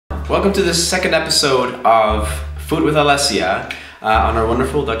Welcome to the second episode of Food with Alessia on our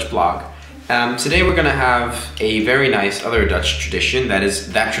wonderful Dutch blog. Today we're going to have a very nice other Dutch tradition that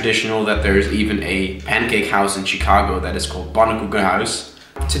is that traditional that there's even a pancake house in Chicago that is called Pannenkoekenhuis.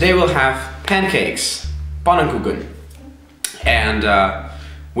 Today we'll have pancakes, pannenkoeken. And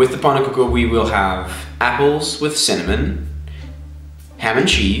with the pannenkoeken we will have apples with cinnamon, ham and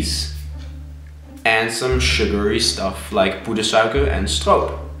cheese, and some sugary stuff like poedersuiker and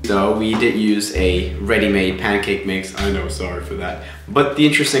stroop. So we did use a ready-made pancake mix. I know, sorry for that. But the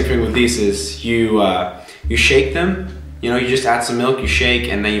interesting thing with these is you shake them. You know, you just add some milk, you shake,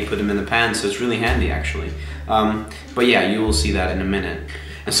 and then you put them in the pan. So it's really handy, actually. But yeah, you will see that in a minute.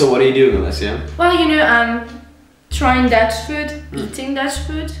 And so, what are you doing, Alessia? Well, you know, I'm trying Dutch food, eating Dutch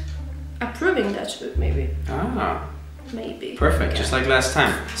food, approving Dutch food, maybe. Ah, maybe. perfect, just like last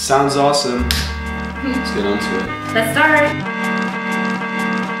time. Sounds awesome. Let's get on to it. Let's start.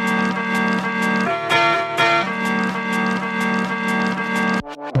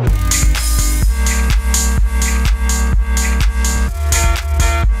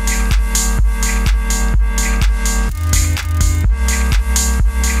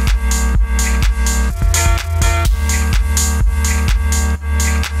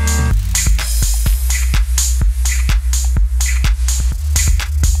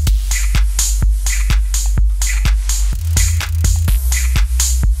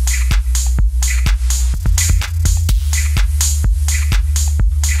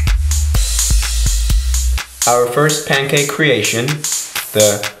 Our first pancake creation,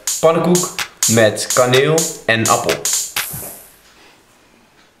 the pannenkoek met kaneel en appel.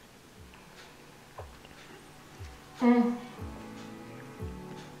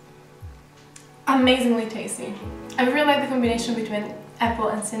 Amazingly tasty. I really like the combination between apple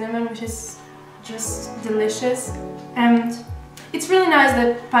and cinnamon, which is just delicious. And it's really nice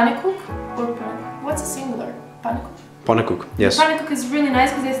that pannenkoek, or what's a singular? Pannenkoek? Pannenkoek, yes. The pannenkoek is really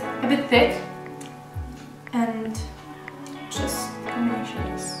nice because it's a bit thick. And just the combination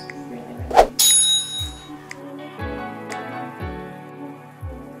is really,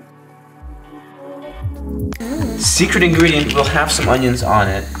 really. Secret ingredient will have some onions on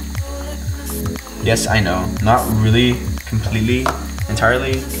it. Yes, I know, not really completely,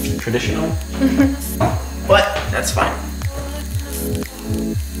 entirely traditional, but that's fine.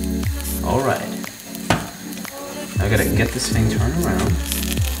 All right, I gotta get this thing turned around.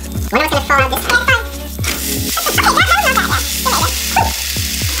 We're not gonna fall out this way.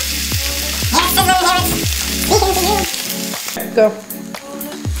 Go.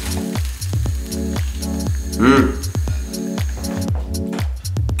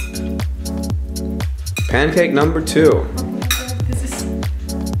 Pancake number 2. This is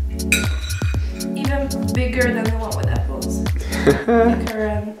even bigger than the one with apples. Thicker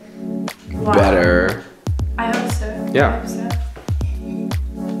and wow. Better. I hope so. Yeah. I hope so.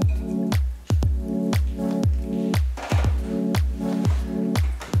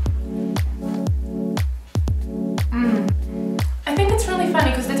 I think it's really funny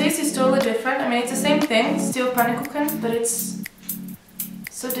because the taste is totally different. I mean, it's the same thing, still pannenkoeken, but it's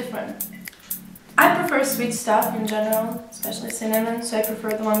so different. I prefer sweet stuff in general, especially cinnamon, so I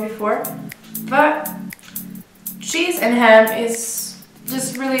prefer the one before. But cheese and ham is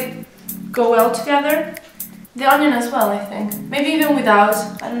just really go well together. The onion as well, I think. Maybe even without.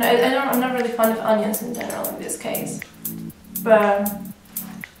 I don't know. I'm not really fond of onions in general in this case. But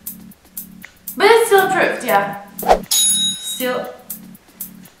it's still approved, yeah. Still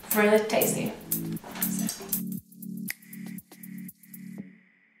really tasty.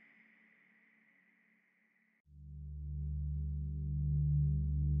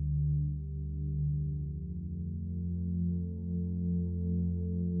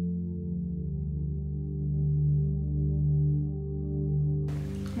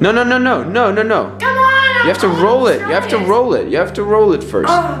 No. Come on! You have to roll it. You have to roll it. You have to roll it first.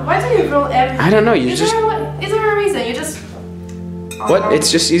 Oh, why do you roll everything? I don't know. Is there a reason? You just... What? It's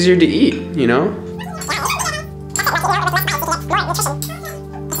just easier to eat, you know?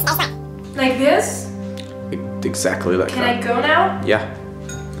 Like this? Exactly like Can that. I go now? Yeah.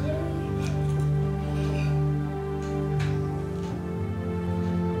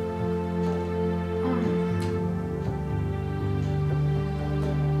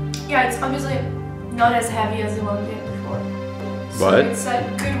 Yeah, it's obviously not as heavy as the one we had before. So But it's a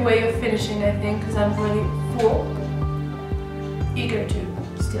good way of finishing, I think, because I'm really full. Eager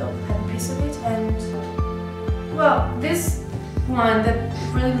to still have a piece of it. And, well, this one that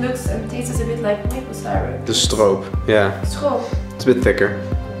really looks and tastes a bit like maple syrup. the stroop, yeah. Stroop. It's a bit thicker.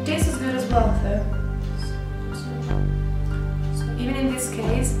 Tastes good as well, though. So even in this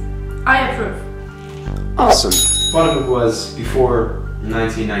case, I approve. Awesome. Pannenkoek was before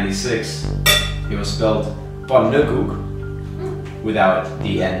 1996. It was spelled pannenkoek without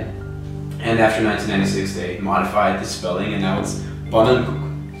the N. And after 1996 they modified the spelling and now it's pannenkoek.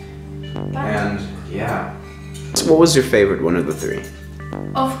 And yeah. So what was your favorite one of the three?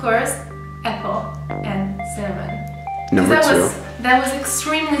 Of course, apple and cinnamon. Number two. That was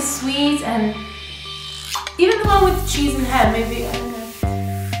extremely sweet, and even the one with cheese and ham, maybe, I don't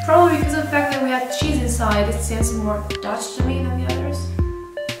know. Probably because of the fact that we had cheese inside, it seems more Dutch to me than the others.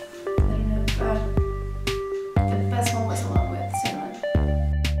 I don't know, but the best one was the one with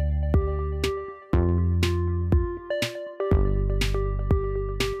cinnamon.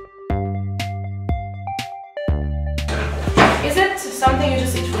 Is it something you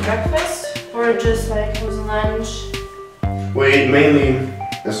just eat for breakfast? Or just like was lunch? We ate mainly,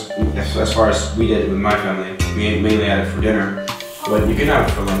 as far as we did with my family, we mainly had it for dinner. But you can have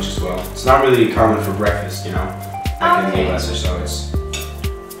it for lunch as well. It's not really common for breakfast, you know? Like in the US or so, it's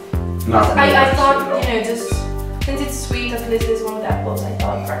not really I thought, at all. you know, just since it's sweet, at least it's one with apples, I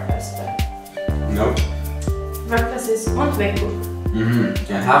thought breakfast, but Nope. breakfast is ontbijtkoek.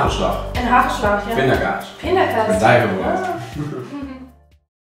 En hagelslag. En hagelslag, ja. Pindakaas. Pindakaas. Met duivenbrood. Ah.